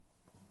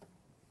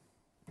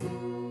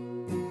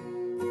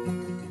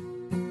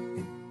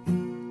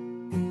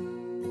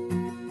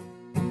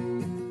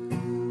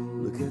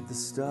the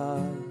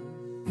stars,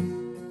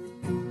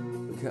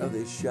 look how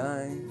they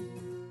shine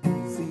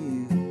for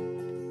you,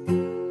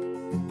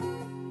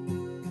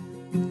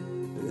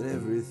 and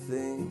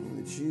everything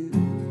that you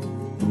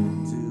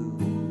do.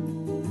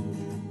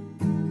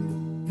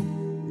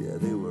 Yeah,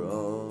 they were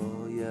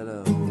all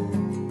yellow.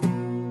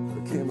 I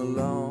came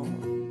along,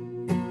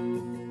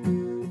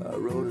 I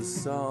wrote a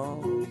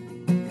song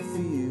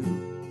for you,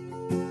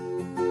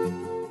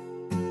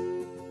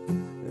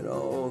 and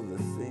all the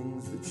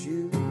things that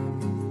you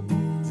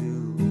do,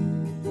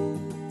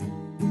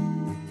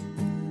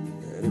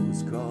 and it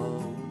was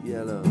called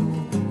Yellow.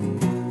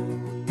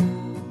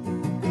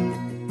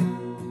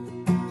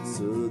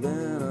 So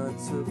then I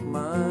took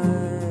my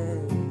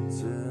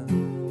turn.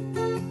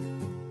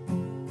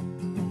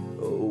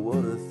 Oh,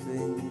 what a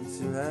thing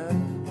to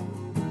have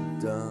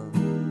done.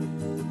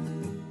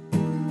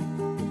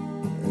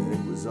 And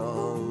it was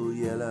all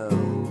yellow.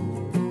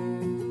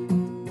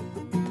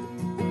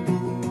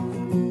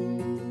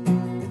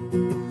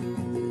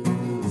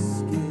 Your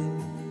skin,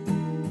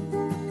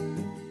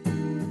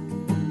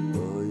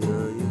 oh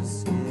yeah, your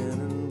skin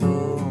and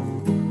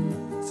bone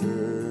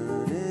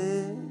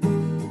turning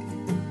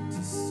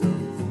to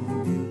something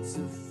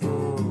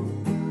beautiful.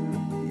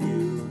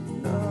 You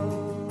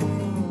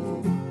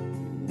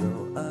know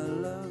I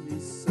love you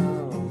so.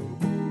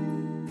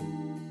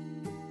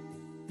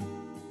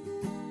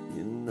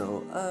 You know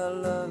I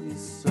love you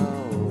so.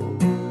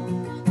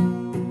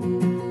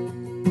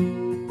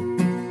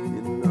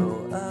 You know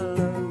I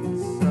love you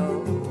so.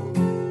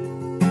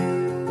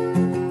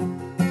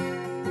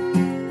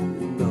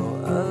 You know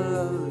I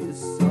love you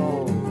so.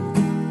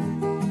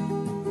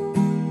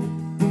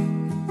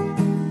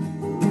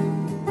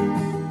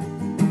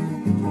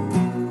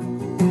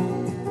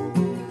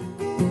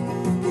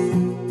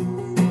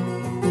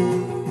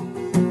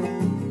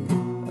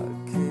 I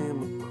came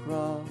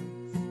across,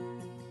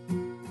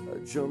 I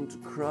jumped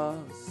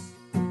across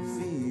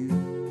for you.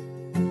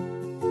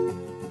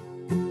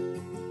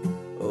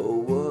 Oh,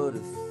 what a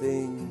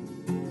thing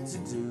to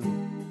do,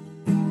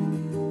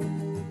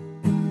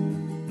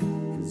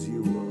 'cause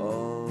you were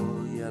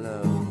all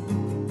yellow.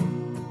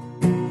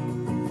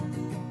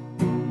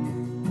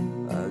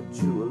 I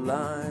drew a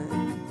line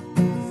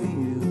for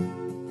you.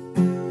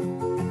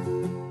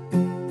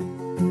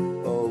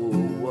 Oh,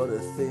 what a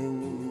thing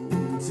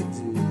to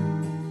do,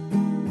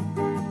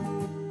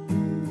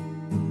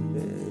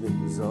 and it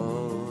was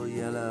all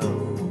yellow.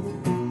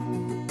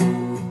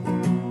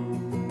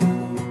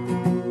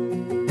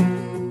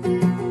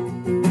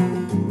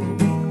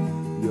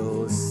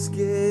 Your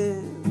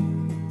skin,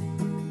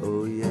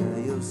 oh yeah,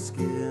 your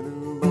skin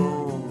and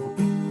bone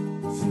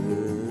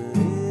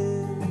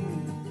turning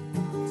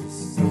to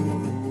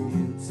something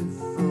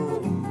beautiful.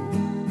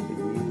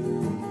 And you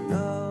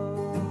know,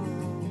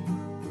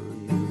 for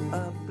you I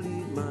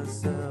bleed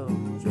myself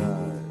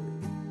dry.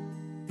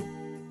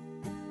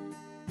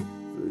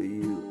 For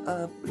you I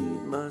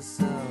bleed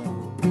myself.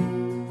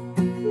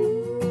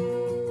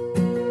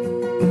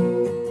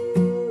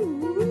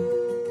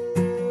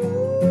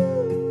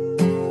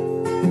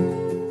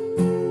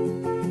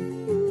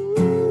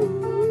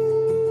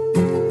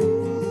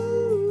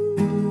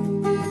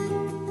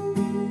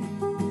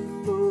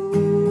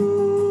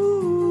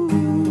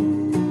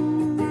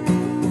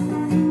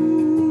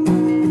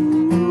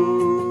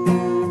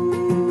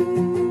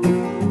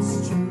 It's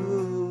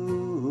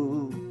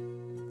true.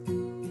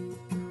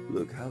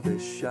 Look how they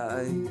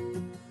shine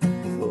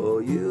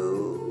for you.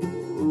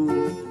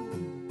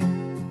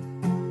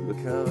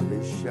 Look how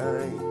they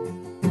shine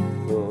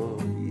for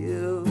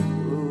you.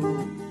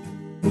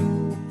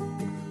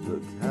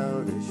 Look how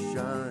they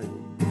shine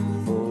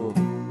for.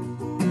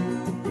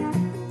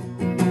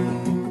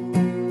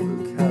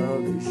 Look how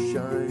they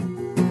shine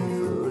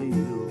for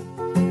you.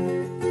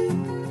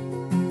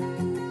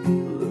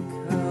 Look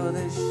how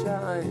they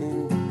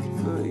shine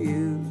for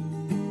you.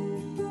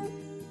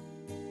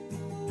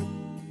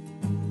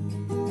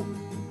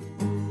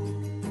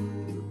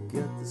 Look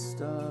at the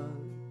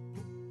stars,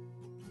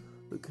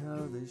 look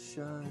how they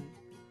shine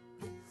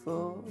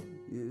for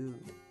you,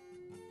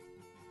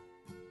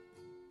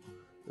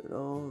 and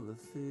all the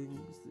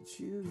things that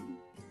you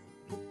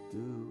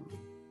do,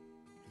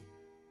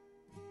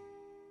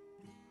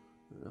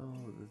 and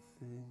all the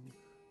things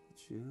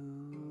that you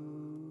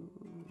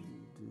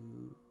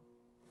do.